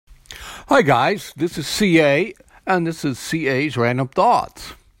Hi guys, this is CA, and this is CA's Random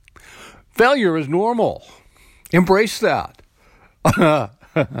Thoughts. Failure is normal. Embrace that. I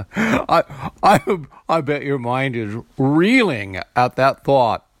bet your mind is reeling at that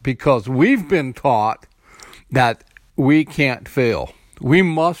thought because we've been taught that we can't fail. We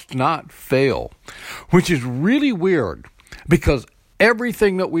must not fail, which is really weird because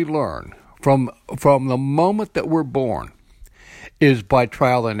everything that we learn from the moment that we're born is by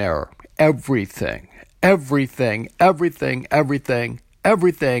trial and error. Everything. Just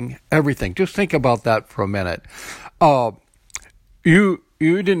think about that for a minute. You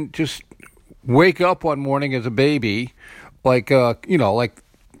didn't just wake up one morning as a baby, like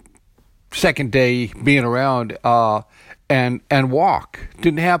second day being around, and walk.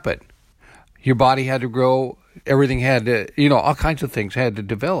 Didn't happen. Your body had to grow. Everything had to, all kinds of things had to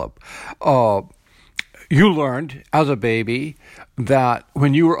develop. You learned as a baby that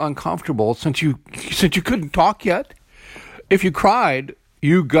when you were uncomfortable, since you couldn't talk yet, if you cried,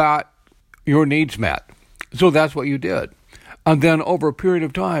 you got your needs met. So that's what you did. And then over a period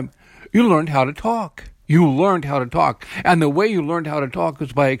of time, you learned how to talk. And the way you learned how to talk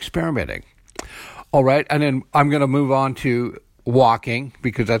was by experimenting. All right. And then I'm going to move on to walking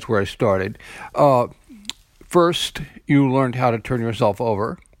because that's where I started. First, you learned how to turn yourself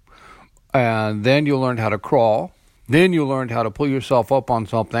over. And then you learned how to crawl. Then you learned how to pull yourself up on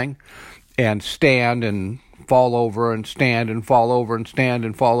something and stand and fall over and stand and fall over and stand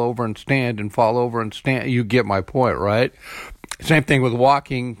and fall over and stand and fall over and stand. You get my point, right? Same thing with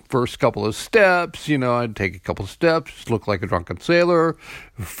walking. First couple of steps, I'd take a couple of steps, look like a drunken sailor,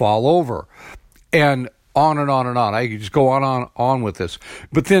 fall over. And on and on and on. I could just go on with this.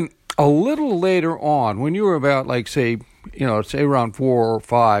 But then a little later on, when you were about say around 4 or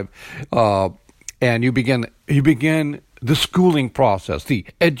 5, and you begin the schooling process, the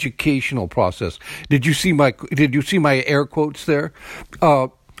educational process. Did you see my air quotes there?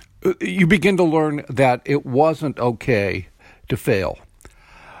 You begin to learn that it wasn't okay to fail.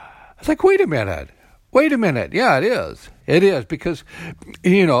 It's like, wait a minute. Yeah, it is. It is because,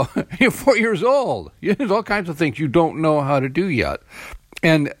 you're 4 years old. There's all kinds of things you don't know how to do yet.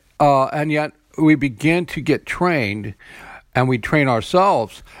 And yet we begin to get trained, and we train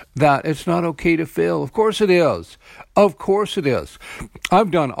ourselves that it's not okay to fail. Of course it is.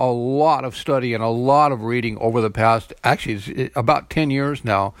 I've done a lot of study and a lot of reading over the past, actually it's about 10 years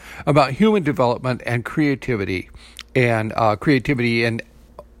now, about human development and creativity in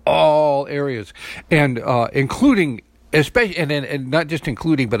all areas, and including especially, and not just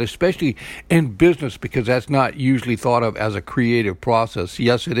including, but especially in business, because that's not usually thought of as a creative process.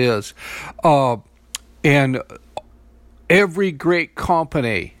 Yes, it is. And every great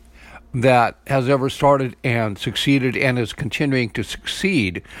company that has ever started and succeeded and is continuing to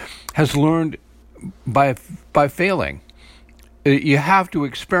succeed has learned by failing. You have to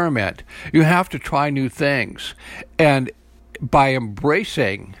experiment. You have to try new things. And by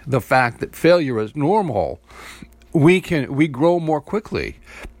embracing the fact that failure is normal, we grow more quickly,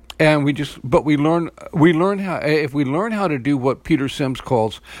 and we learn how, if we learn how to do what Peter Sims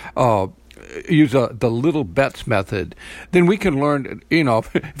calls use the little bets method, then we can learn.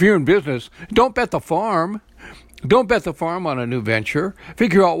 If you're in business, don't bet the farm. Don't bet the farm on a new venture.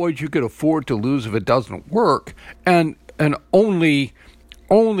 Figure out what you could afford to lose if it doesn't work, and only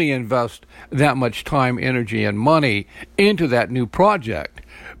invest that much time, energy, and money into that new project.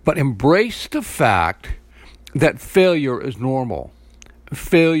 But embrace the fact that failure is normal.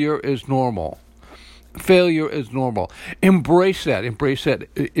 Embrace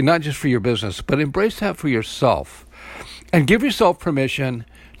that, not just for your business, but embrace that for yourself. And give yourself permission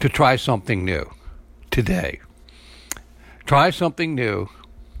to try something new today.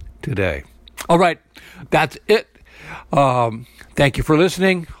 All right, that's it. Thank you for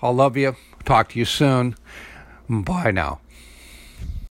listening. I love you. Talk to you soon. Bye now.